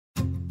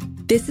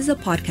This is a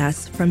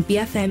podcast from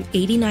BFM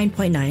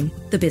 89.9,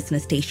 the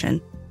business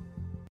station.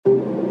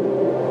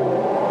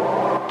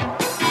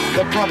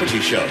 The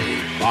Property Show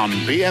on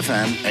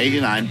BFM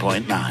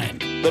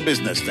 89.9, the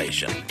business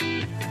station.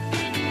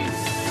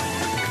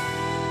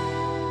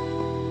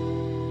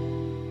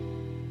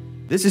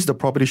 This is The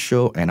Property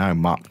Show and I'm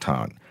Mark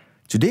Tan.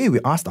 Today we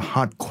ask the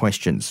hard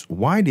questions,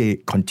 why there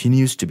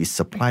continues to be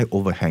supply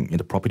overhang in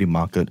the property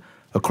market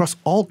across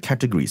all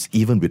categories,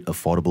 even with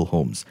affordable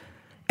homes.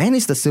 And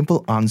is the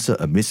simple answer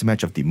a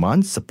mismatch of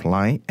demand,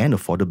 supply and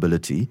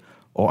affordability?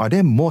 Or are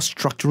there more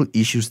structural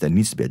issues that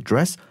needs to be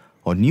addressed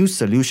or new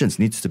solutions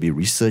needs to be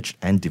researched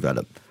and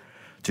developed?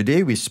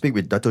 Today we speak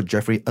with Dato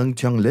Jeffrey Ng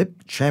Tiong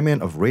Lip,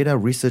 Chairman of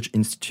Rehda Research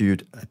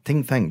Institute, a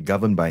think tank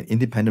governed by an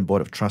independent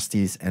board of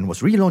trustees and was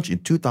relaunched in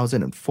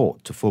 2004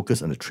 to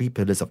focus on the three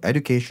pillars of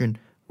education,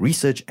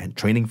 research and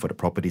training for the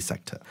property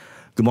sector.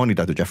 Good morning,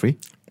 Dato Jeffrey.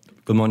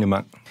 Good morning,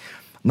 Mark.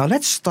 Now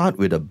let's start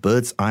with a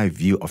bird's eye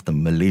view of the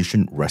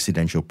Malaysian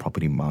residential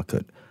property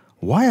market.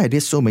 Why are there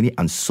so many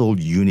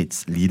unsold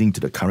units leading to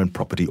the current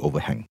property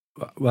overhang?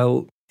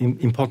 Well,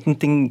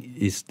 important thing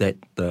is that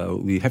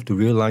we have to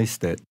realize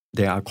that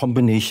there are a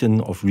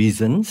combination of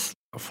reasons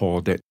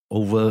for that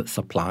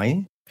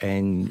oversupply,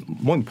 and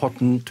more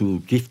important to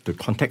give the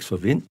context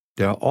of it,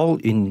 they are all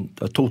in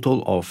a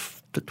total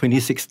of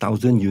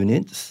 26,000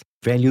 units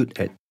valued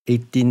at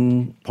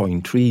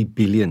 18.3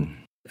 billion.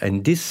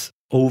 And this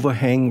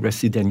overhang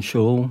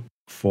residential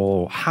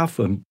for half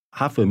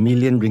a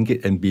million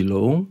ringgit and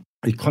below,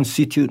 it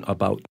constitutes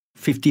about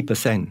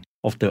 50%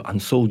 of the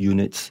unsold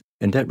units,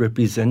 and that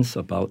represents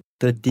about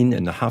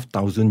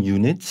 13,500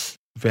 units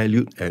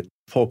valued at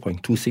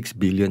 4.26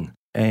 billion.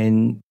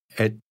 And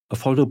at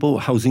affordable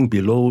housing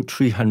below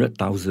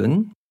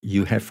 300,000,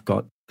 you have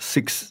got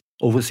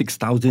over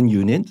 6,000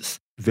 units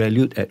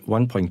valued at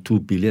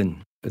 1.2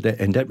 billion.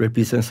 And that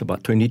represents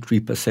about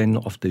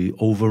 23% of the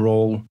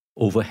overall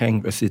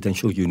overhang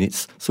residential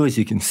units. So as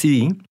you can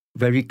see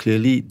very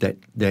clearly that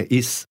there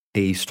is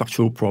a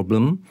structural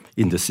problem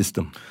in the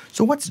system.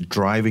 So what's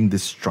driving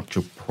this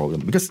structural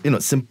problem? Because,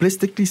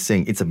 simplistically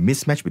saying, it's a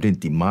mismatch between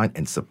demand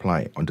and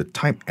supply on the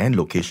type and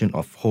location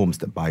of homes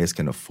that buyers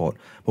can afford.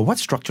 But what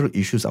structural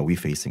issues are we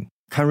facing?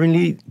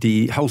 Currently,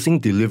 the housing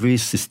delivery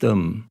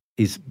system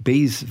is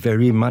based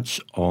very much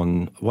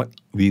on what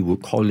we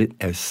would call it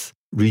as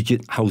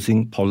rigid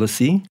housing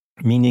policy,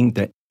 meaning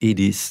that it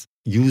is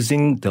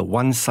using the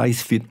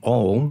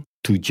one-size-fits-all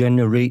to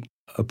generate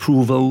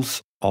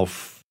approvals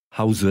of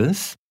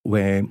houses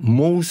where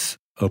most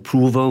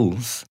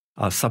approvals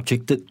are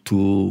subjected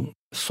to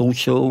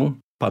social,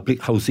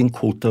 public housing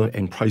quota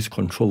and price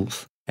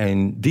controls.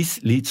 And this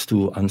leads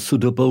to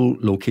unsuitable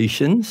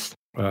locations,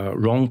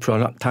 wrong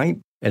product type,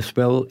 as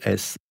well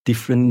as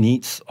different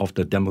needs of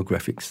the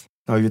demographics.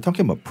 Now, you're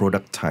talking about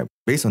product type.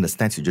 Based on the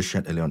stats you just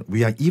shared earlier on,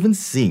 we are even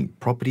seeing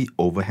property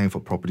overhang for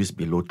properties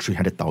below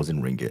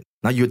 300,000 ringgit.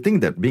 Now, you'd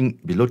think that being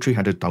below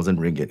 300,000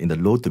 ringgit in the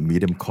low to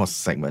medium cost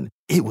segment,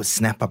 it would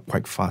snap up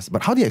quite fast.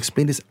 But how do you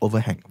explain this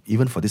overhang,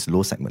 even for this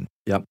low segment?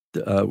 Yep.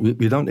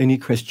 Without any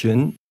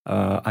question,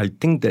 I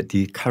think that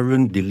the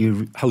current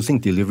housing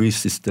delivery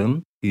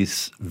system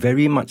is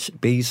very much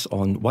based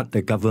on what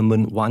the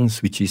government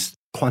wants, which is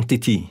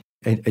quantity.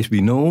 And as we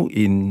know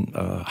in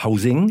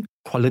housing,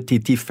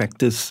 qualitative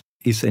factors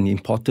is an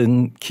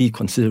important key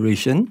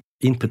consideration.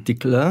 In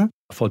particular,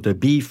 for the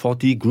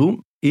B40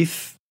 group,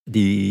 if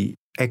the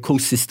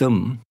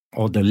ecosystem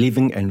or the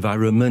living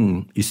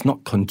environment is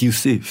not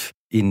conducive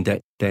in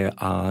that there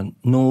are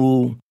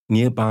no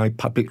nearby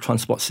public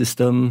transport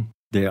system,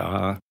 there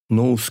are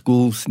no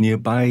schools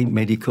nearby,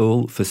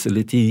 medical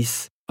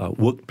facilities,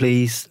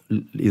 workplace,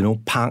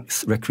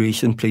 parks,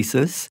 recreation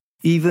places.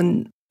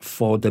 Even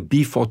for the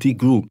B40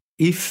 group,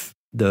 if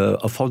the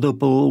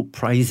affordable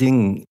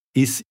pricing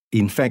is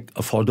in fact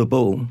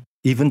affordable,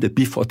 even the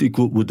B40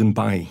 group wouldn't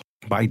buy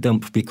them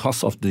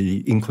because of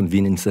the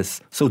inconveniences.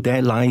 So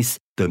there lies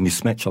the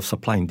mismatch of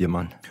supply and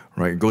demand.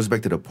 Right. It goes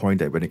back to the point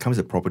that when it comes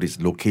to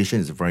properties, location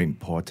is very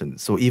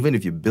important. So even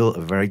if you build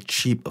a very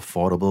cheap,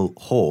 affordable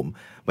home,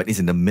 but it's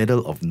in the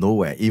middle of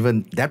nowhere,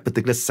 even that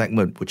particular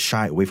segment would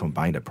shy away from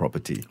buying that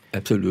property.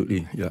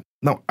 Absolutely, yeah.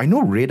 Now, I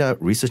know Rehda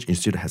Research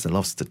Institute has a lot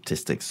of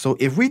statistics. So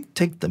if we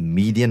take the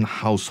median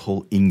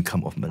household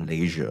income of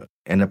Malaysia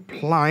and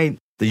apply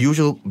the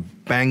usual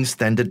bank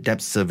standard debt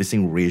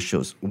servicing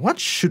ratios, what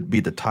should be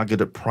the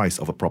targeted price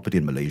of a property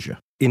in Malaysia?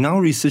 In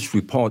our research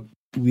report,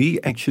 we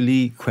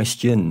actually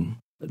question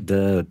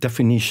the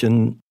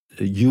definition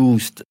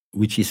used,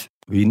 which is,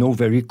 we know,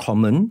 very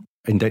common,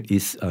 and that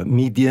is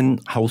median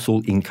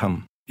household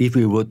income. If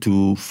we were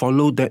to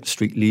follow that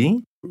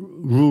strictly,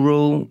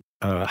 rural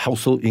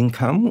household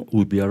income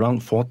would be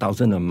around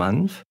 4,000 a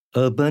month.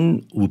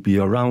 Urban would be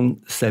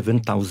around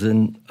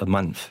 7,000 a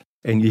month.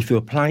 And if you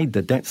apply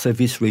the debt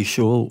service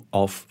ratio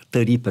of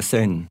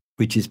 30%,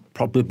 which is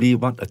probably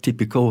what a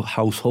typical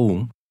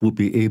household would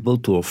be able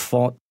to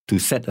afford to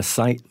set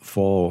aside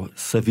for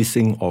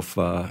servicing of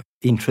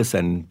interest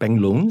and bank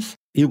loans,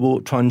 it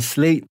will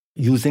translate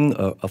using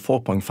a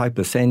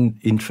 4.5%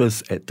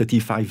 interest at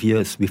 35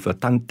 years with a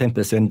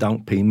 10%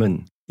 down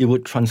payment, it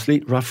would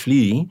translate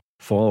roughly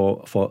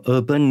for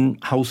urban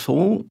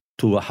household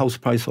to a house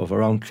price of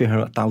around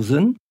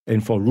 300,000,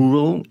 and for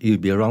rural, it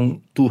would be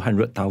around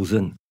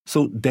 200,000.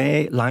 So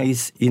there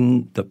lies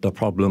in the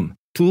problem.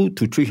 200,000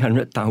 to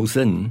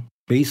 300,000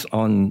 based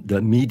on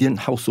the median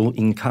household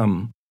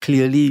income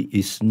clearly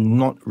is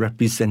not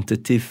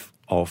representative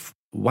of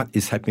what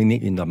is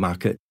happening in the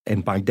market.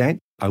 And by that,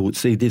 I would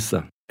say this.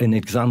 An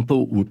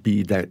example would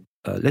be that,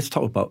 let's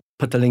talk about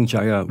Petaling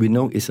Jaya. We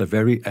know it's a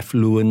very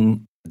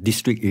affluent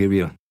district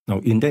area. Now,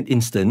 in that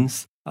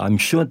instance, I'm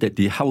sure that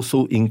the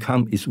household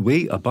income is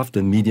way above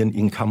the median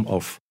income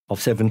of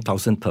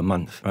 7,000 per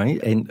month,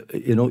 right? And,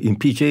 in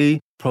PJ,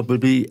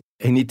 probably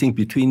anything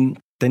between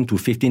 10 to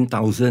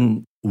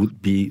 15,000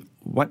 would be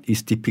what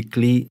is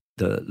typically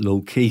the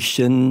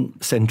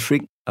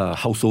location-centric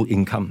household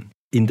income.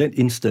 In that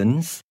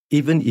instance,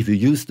 even if you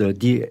use the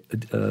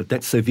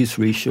debt service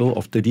ratio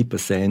of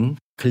 30%,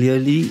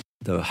 clearly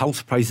the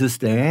house prices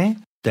there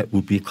that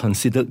would be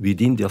considered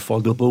within the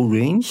affordable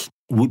range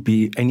would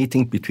be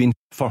anything between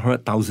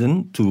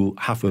 400,000 to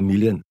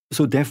 500,000.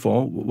 So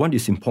therefore, what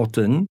is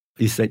important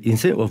is that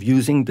instead of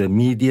using the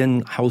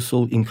median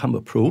household income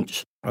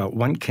approach,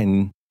 one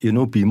can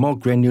be more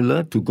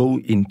granular to go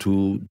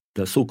into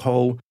the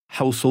so-called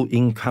household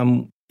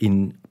income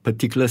in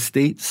particular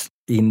states,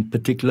 in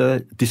particular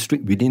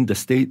district within the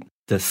state,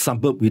 the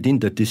suburb within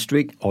the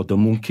district or the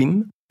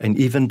mukim, and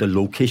even the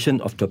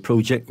location of the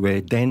project where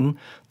then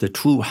the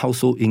true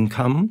household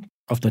income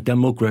of the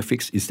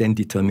demographics is then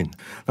determined.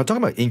 Now,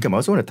 talking about income, I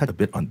also want to touch a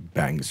bit on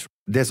banks.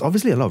 There's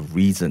obviously a lot of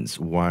reasons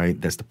why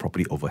there's the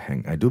property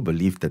overhang. I do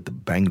believe that the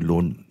bank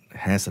loan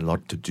has a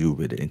lot to do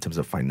with it in terms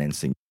of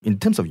financing. In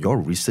terms of your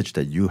research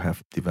that you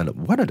have developed,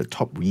 what are the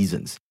top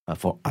reasons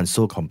for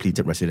unsold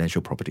completed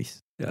residential properties?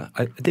 Yeah,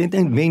 I think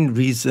the main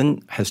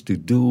reason has to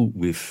do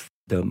with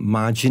the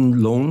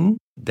margin loan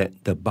that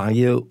the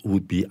buyer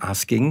would be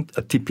asking.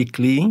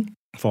 Typically,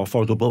 for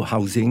affordable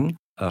housing,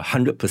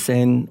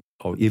 100%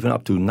 or even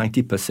up to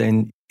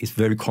 90% is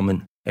very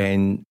common.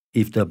 And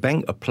if the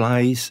bank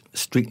applies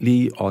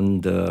strictly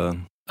on the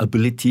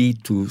ability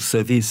to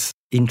service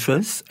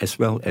interest as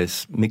well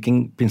as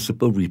making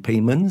principal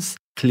repayments,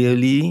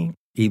 clearly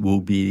it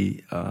will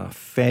be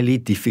fairly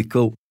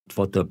difficult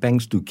for the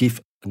banks to give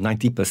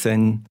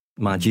 90%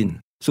 margin.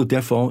 So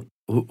therefore,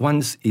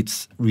 once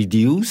it's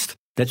reduced,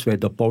 that's where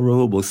the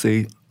borrower will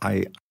say,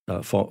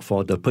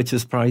 for the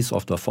purchase price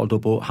of the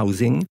affordable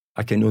housing,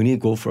 I can only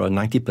go for a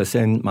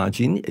 90%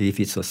 margin. If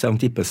it's a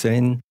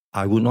 70%,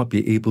 I will not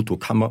be able to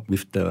come up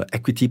with the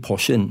equity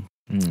portion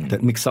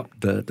that makes up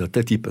the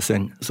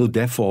 30%. So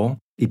therefore,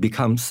 it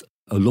becomes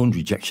a loan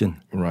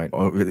rejection. Right.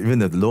 Or even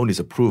the loan is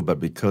approved, but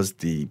because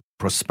the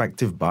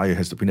prospective buyer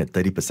has to put in a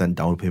 30%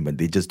 down payment,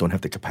 they just don't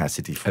have the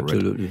capacity for it.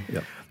 Absolutely,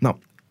 yeah. Now,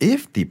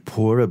 if the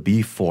poorer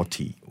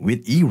B40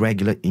 with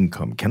irregular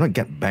income cannot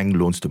get bank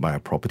loans to buy a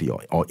property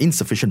or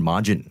insufficient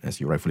margin,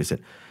 as you rightfully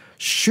said,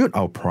 should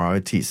our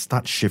priorities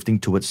start shifting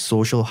towards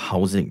social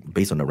housing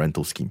based on a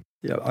rental scheme?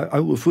 Yeah,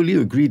 I would fully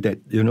agree that,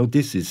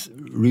 this is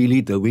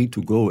really the way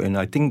to go. And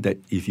I think that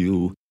if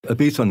you,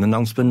 based on the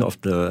announcement of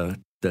the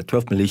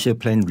 12th Malaysia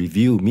Plan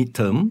Review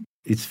midterm,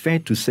 it's fair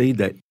to say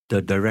that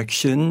the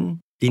direction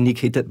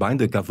indicated by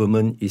the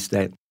government is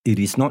that it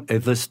is not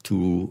averse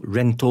to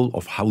rental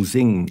of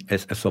housing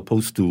as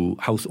opposed to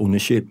house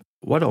ownership.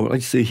 What I would like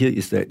to say here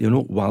is that,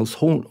 whilst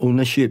home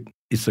ownership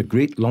is a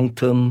great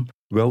long-term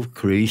wealth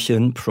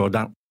creation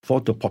product for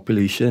the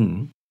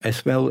population,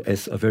 as well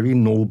as a very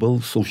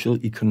noble social,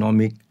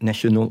 economic,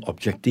 national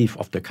objective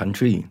of the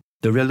country,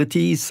 the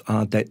realities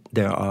are that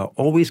there are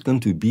always going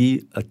to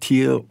be a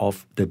tier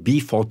of the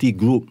B40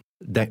 group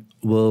that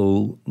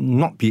will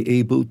not be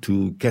able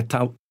to get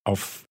out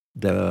of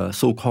the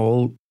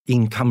so-called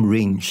income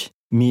range,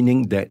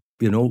 meaning that,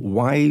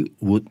 why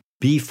would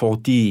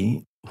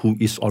B40, who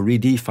is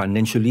already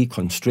financially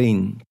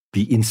constrained,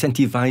 be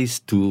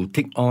incentivized to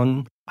take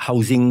on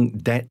housing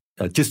debt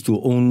just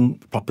to own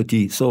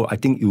property? So I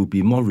think it would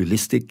be more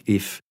realistic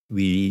if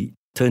we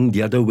turn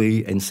the other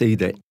way and say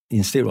that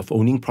instead of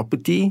owning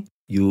property,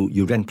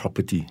 you rent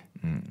property.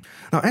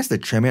 Now, as the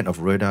chairman of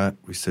Rehda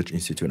Research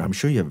Institute, I'm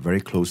sure you have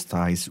very close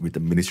ties with the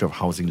Ministry of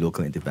Housing,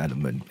 Local and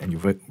Development, and you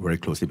work very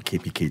closely with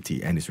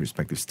KPKT and its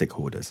respective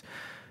stakeholders.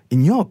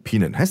 In your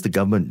opinion, has the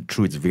government,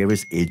 through its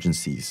various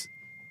agencies,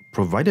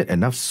 provided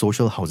enough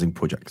social housing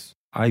projects?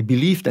 I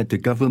believe that the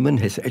government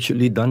has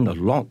actually done a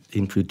lot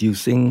in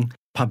producing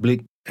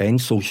public and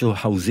social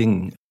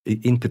housing,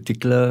 in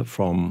particular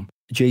from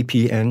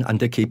JPN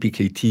under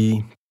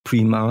KPKT,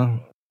 PRIMA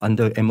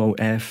under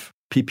MOF,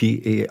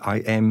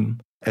 PPAIM,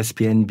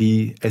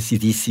 SPNB,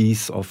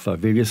 SCDCs of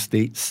various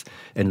states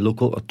and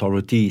local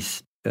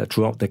authorities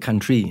throughout the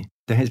country.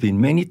 There has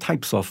been many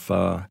types of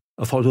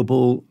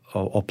affordable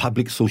or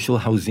public social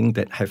housing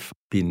that have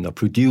been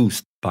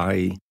produced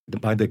by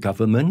the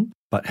government.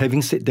 But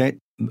having said that,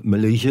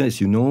 Malaysia,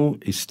 as you know,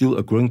 is still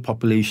a growing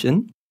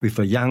population. with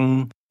a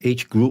young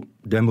age group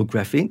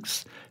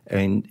demographics,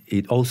 and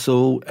it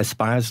also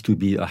aspires to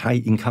be a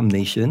high-income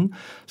nation.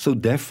 So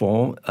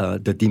therefore,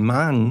 the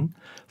demand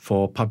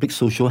for public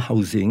social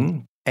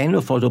housing and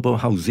affordable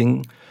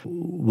housing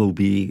will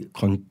be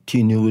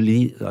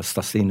continually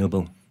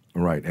sustainable.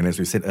 Right. And as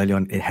we said earlier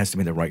on, it has to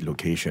be in the right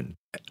location.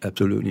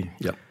 Absolutely,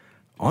 yeah.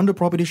 On the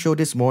Property Show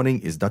this morning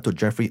is Dato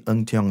Jeffrey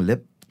Ng Tiong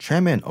Lip,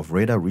 Chairman of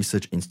Rehda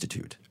Research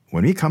Institute.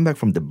 When we come back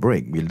from the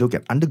break, we look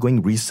at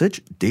undergoing research,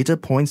 data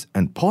points,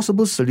 and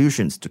possible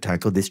solutions to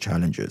tackle these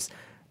challenges.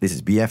 This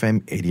is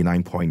BFM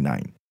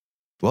 89.9.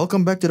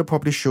 Welcome back to the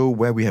Property Show,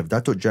 where we have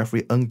Dato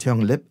Jeffrey Ng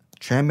Tiong Lip,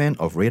 Chairman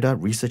of Rehda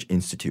Research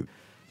Institute.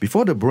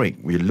 Before the break,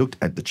 we looked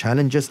at the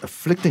challenges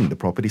afflicting the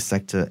property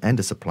sector and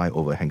the supply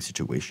overhang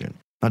situation.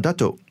 Now,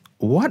 Dato,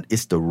 what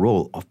is the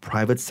role of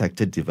private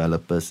sector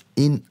developers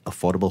in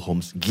affordable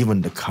homes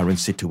given the current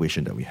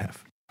situation that we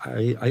have?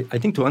 I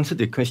think to answer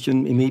the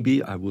question,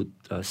 maybe I would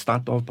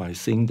start off by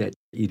saying that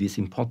it is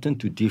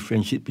important to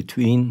differentiate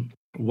between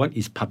what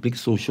is public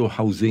social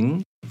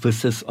housing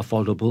versus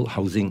affordable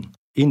housing.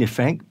 In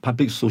effect,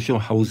 public social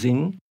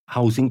housing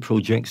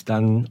projects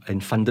done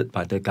and funded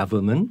by the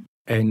government,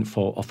 and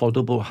for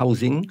affordable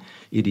housing,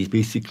 it is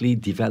basically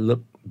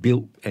developed,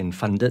 built, and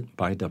funded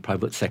by the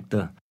private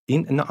sector.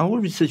 In our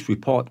research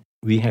report,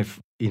 we have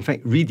in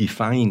fact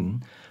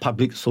redefined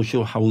public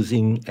social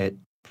housing at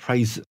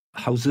price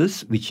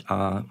houses which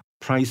are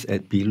priced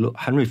at below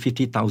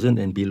 150,000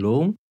 and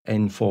below,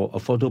 and for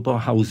affordable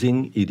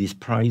housing, it is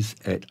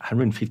priced at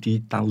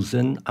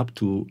 150,000 up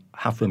to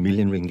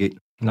 $500,000 ringgit.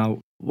 Now,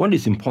 what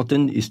is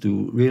important is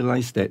to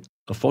realize that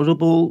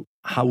affordable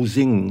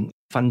housing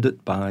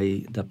funded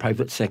by the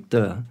private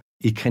sector,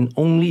 it can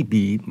only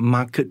be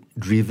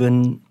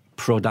market-driven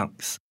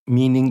products,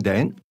 meaning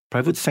that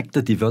private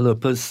sector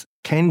developers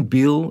can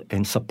build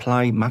and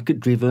supply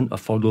market-driven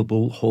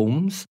affordable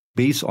homes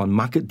based on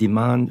market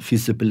demand,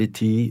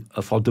 feasibility,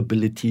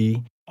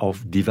 affordability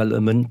of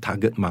development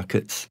target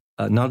markets.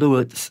 In other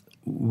words,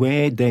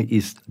 where there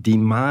is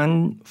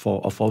demand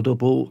for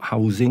affordable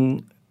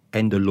housing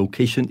and the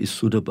location is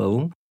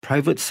suitable,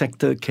 private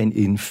sector can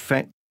in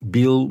fact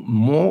build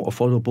more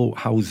affordable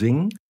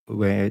housing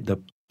where the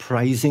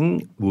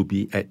pricing will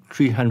be at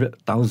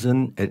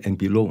 300,000 and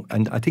below.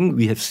 And I think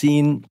we have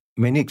seen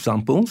many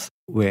examples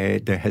where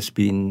there has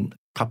been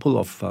a couple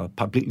of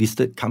public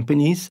listed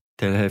companies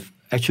that have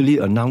actually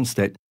announced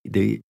that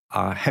they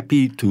are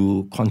happy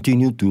to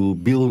continue to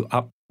build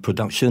up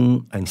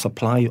production and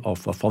supply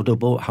of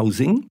affordable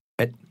housing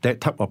at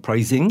that type of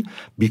pricing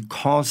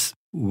because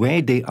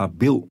where they are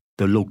built,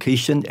 the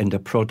location and the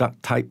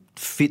product type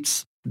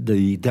fits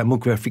the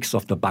demographics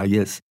of the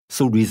buyers.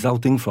 So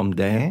resulting from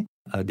there,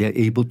 they are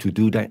able to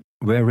do that.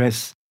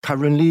 Whereas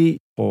currently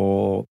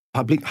for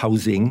public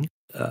housing,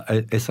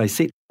 as I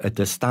said at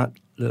the start,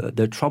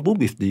 the trouble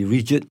with the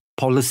rigid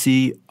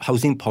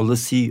housing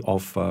policy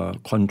of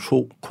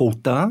controlled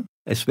quota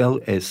as well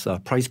as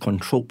price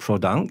control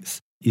products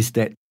is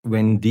that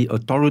when the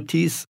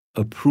authorities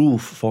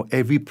approve for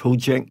every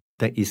project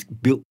that is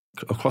built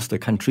across the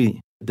country,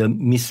 the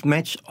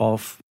mismatch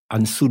of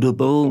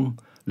unsuitable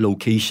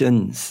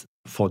locations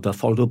for the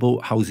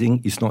affordable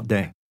housing is not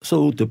there.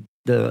 So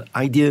the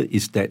idea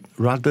is that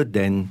rather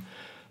than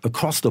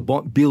across the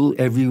board build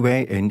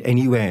everywhere and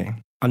anywhere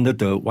under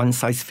the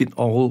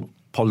one-size-fits-all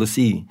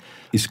policy,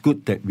 it's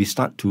good that we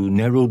start to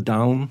narrow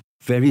down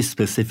very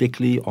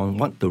specifically on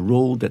what the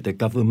role that the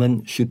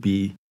government should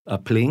be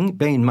playing.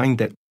 Bear in mind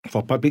that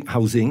for public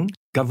housing,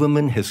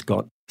 government has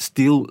got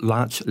still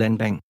large land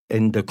bank,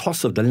 and the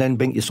cost of the land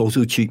bank is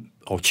also cheap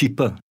or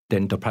cheaper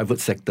than the private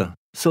sector.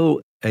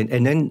 So,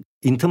 and then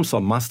in terms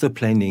of master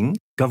planning,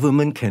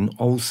 government can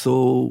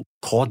also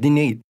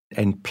coordinate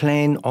and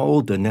plan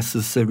all the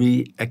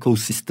necessary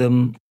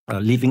ecosystem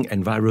living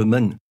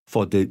environment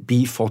for the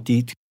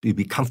B40 to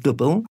be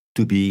comfortable,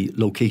 to be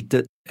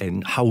located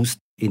and housed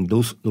in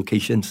those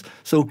locations.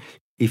 So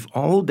if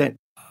all that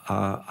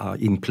are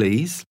in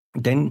place,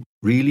 then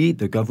really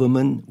the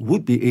government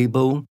would be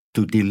able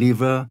to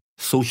deliver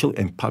social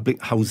and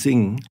public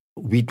housing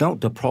without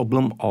the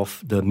problem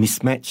of the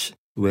mismatch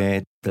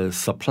where the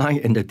supply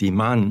and the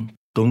demand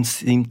don't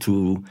seem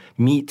to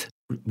meet,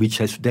 which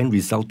has then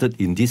resulted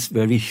in this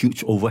very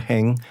huge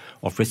overhang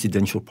of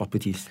residential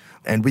properties.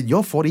 And with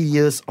your 40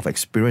 years of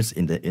experience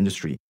in the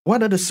industry,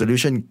 what other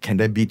solution can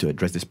there be to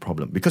address this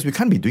problem? Because we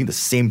can't be doing the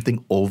same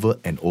thing over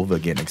and over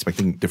again,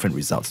 expecting different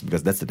results,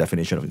 because that's the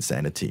definition of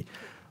insanity.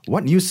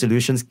 What new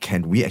solutions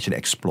can we actually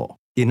explore?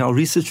 In our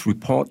research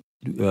report,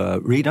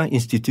 Rehda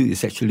Institute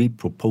is actually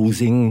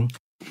proposing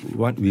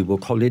what we will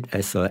call it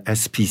as a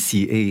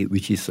SPCA,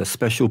 which is a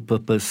special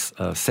purpose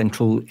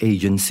central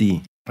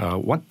agency.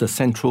 What the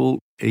central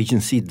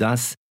agency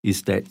does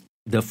is that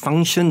the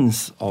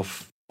functions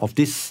of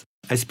this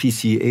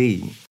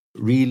SPCA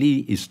really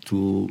is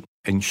to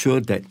ensure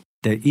that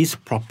there is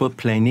proper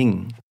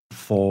planning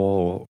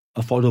for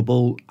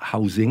affordable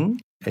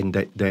housing and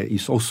that there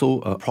is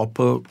also a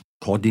proper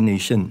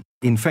coordination.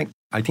 In fact,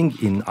 I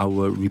think in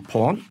our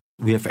report,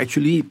 we have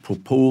actually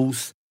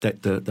proposed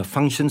that the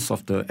functions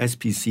of the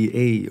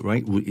SPCA,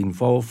 right, would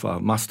involve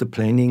master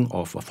planning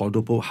of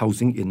affordable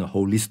housing in a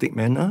holistic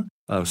manner,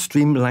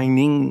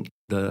 streamlining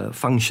the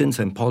functions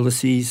and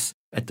policies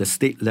at the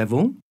state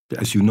level.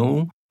 As you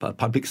know,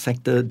 public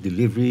sector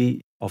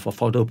delivery of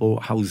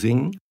affordable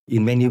housing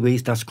in many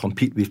ways does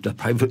compete with the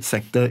private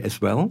sector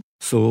as well.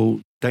 So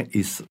that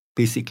is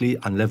basically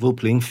unlevel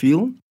playing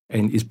field,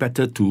 and it's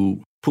better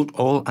to put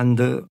all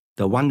under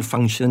the one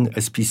function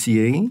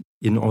SPCA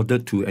in order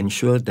to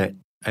ensure that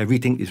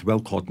everything is well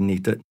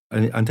coordinated.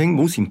 And I think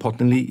most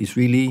importantly is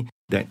really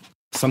that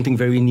something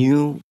very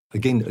new,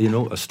 again,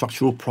 a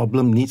structural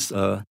problem needs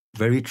a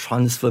very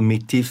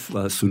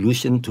transformative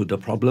solution to the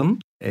problem.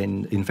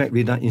 And in fact,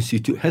 Rehda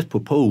Institute has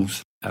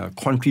proposed a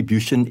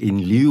contribution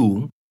in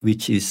lieu,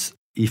 which is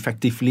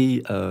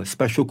effectively a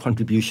special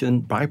contribution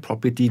by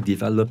property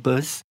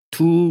developers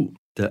to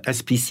the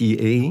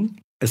SPCA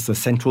as a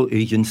central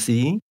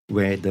agency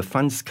where the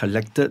funds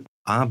collected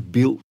are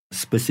built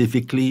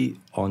specifically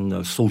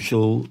on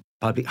social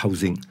public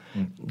housing.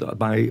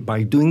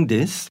 By doing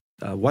this,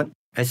 what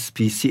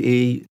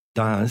SPCA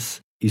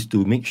does is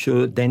to make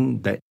sure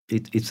then that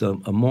it's a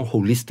more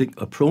holistic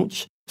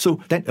approach. So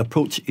that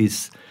approach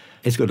it's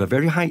got a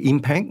very high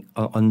impact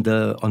on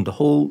the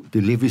whole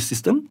delivery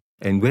system.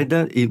 And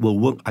whether it will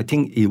work, I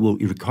think it will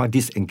require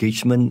this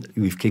engagement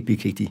with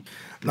KPKT.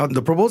 Now, the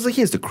proposal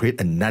here is to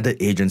create another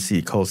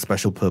agency called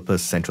Special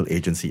Purpose Central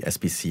Agency,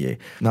 SPCA.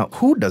 Now,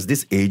 who does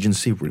this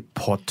agency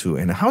report to,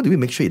 and how do we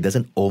make sure it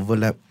doesn't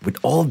overlap with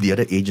all the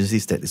other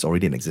agencies that is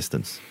already in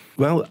existence?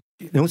 Well,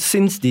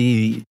 since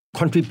the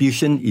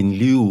contribution in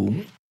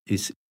lieu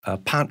is a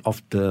part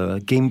of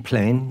the game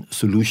plan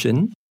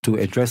solution to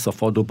address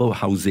affordable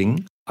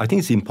housing, I think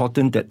it's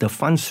important that the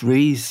funds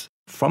raised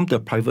from the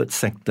private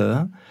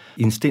sector,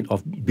 instead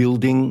of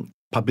building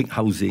public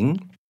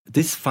housing,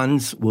 these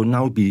funds will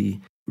now be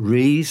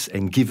raised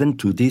and given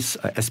to this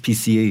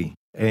SPCA.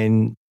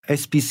 And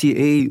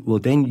SPCA will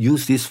then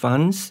use these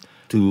funds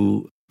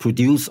to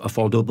produce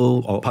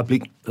affordable or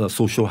public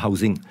social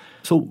housing.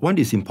 So what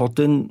is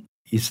important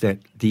is that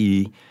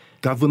the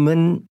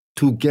government,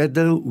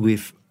 together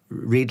with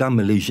Rehda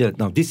Malaysia,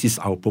 now this is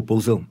our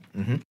proposal.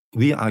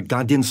 We are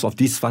guardians of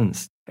these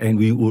funds, and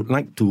we would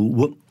like to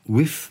work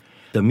with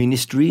the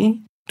ministry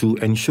to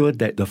ensure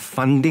that the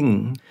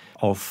funding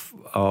of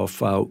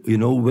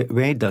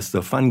where does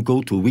the fund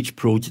go to which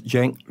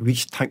project,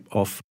 which type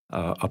of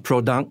a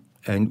product,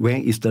 and where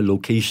is the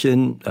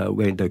location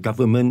where the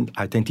government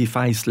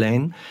identifies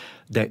land,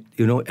 that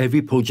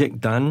every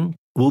project done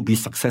will be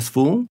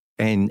successful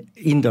and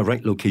in the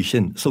right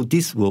location. So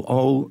this will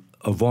all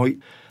avoid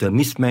the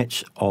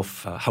mismatch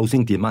of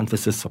housing demand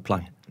versus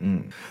supply.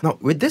 Now,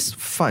 with this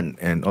fund,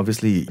 and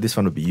obviously this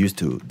fund will be used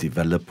to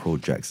develop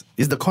projects,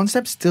 is the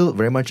concept still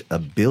very much a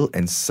build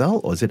and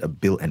sell, or is it a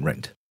build and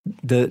rent?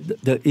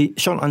 The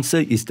short answer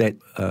is that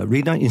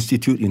Rehda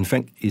Institute, in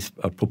fact, is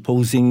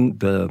proposing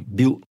the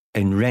build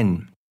and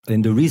rent.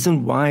 And the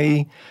reason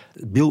why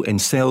build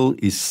and sell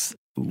is,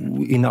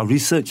 in our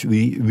research,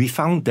 we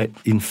found that,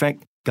 in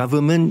fact,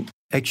 government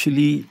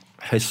actually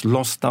has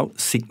lost out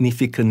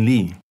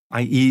significantly,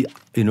 i.e.,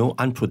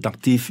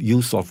 unproductive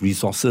use of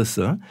resources,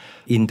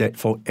 in that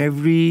for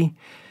every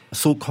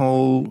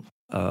so-called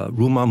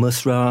rumah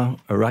mesra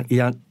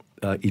rakyat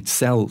it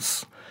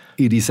sells,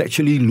 it is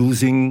actually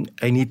losing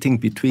anything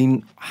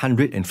between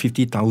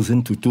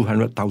 150,000 to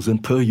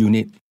 200,000 per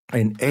unit.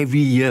 And every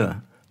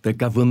year, the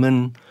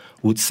government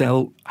would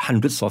sell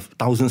hundreds of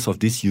thousands of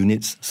these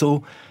units.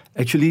 So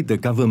actually, the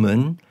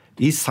government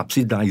is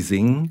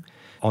subsidizing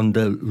on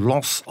the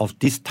loss of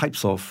these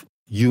types of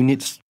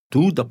units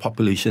to the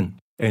population.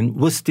 And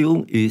worse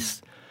still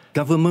is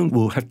government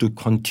will have to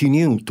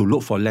continue to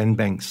look for land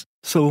banks.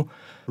 So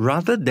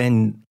rather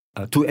than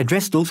to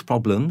address those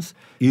problems,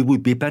 it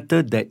would be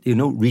better that,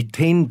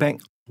 retain back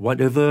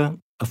whatever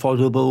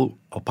affordable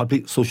or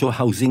public social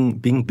housing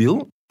being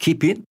built,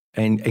 keep it,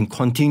 and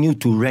continue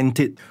to rent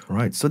it.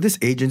 Right. So this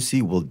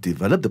agency will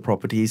develop the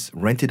properties,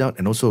 rent it out,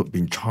 and also be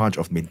in charge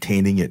of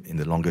maintaining it in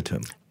the longer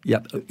term. Yeah,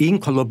 in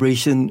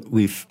collaboration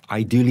with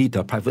ideally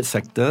the private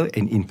sector,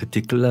 and in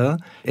particular,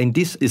 and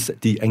this is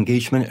the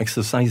engagement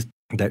exercise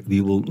that we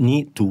will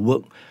need to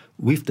work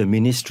with the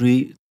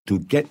ministry to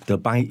get the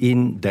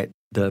buy-in that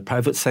the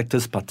private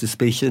sector's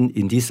participation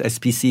in this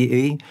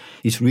SPCA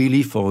is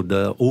really for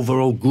the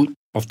overall good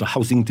of the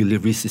housing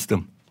delivery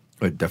system.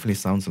 It definitely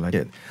sounds like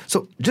it.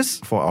 So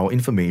just for our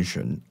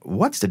information,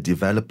 what's the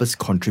developer's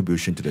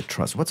contribution to the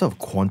trust? What sort of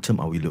quantum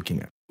are we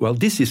looking at? Well,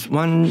 this is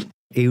one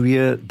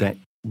area that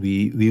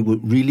we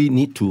would really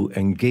need to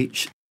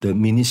engage the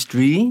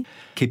ministry,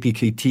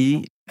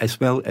 KPKT, as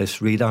well as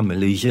Rehda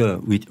Malaysia,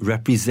 which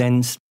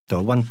represents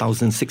the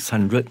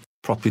 1,600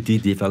 property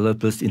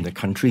developers in the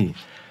country.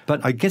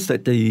 But I guess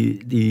that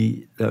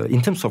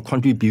in terms of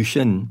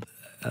contribution,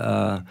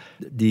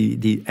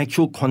 the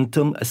actual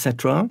quantum,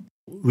 etc.,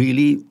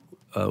 really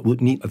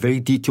would need a very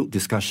detailed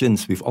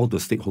discussions with all the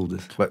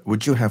stakeholders. But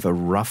would you have a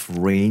rough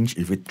range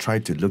if we try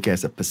to look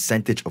as a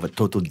percentage of a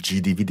total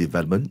GDP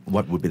development?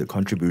 What would be the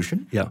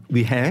contribution? Yeah,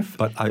 we have,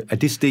 but at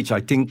this stage,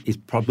 I think it's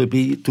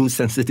probably too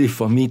sensitive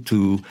for me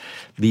to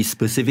be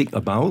specific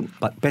about.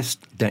 But best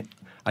that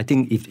I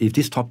think if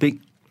this topic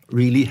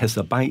really has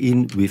a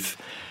buy-in with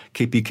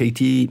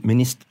KPKT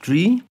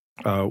Ministry,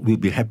 we'll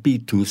be happy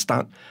to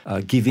start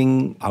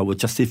giving our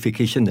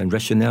justification and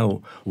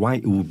rationale why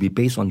it will be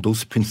based on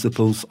those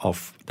principles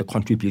of the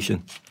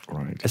contribution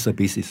as a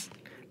basis.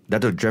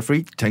 Dato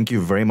Jeffrey, thank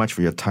you very much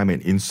for your time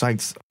and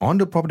insights. On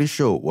the Property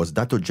Show was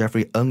Dato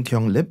Jeffrey Ng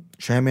Tiong Lip,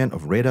 Chairman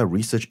of Rehda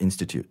Research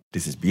Institute.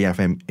 This is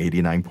BFM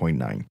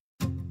 89.9.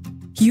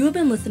 You have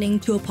been listening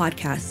to a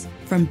podcast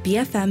from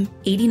BFM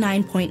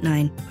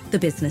 89.9, the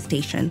business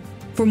station.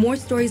 For more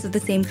stories of the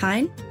same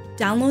kind,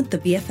 download the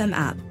BFM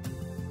app.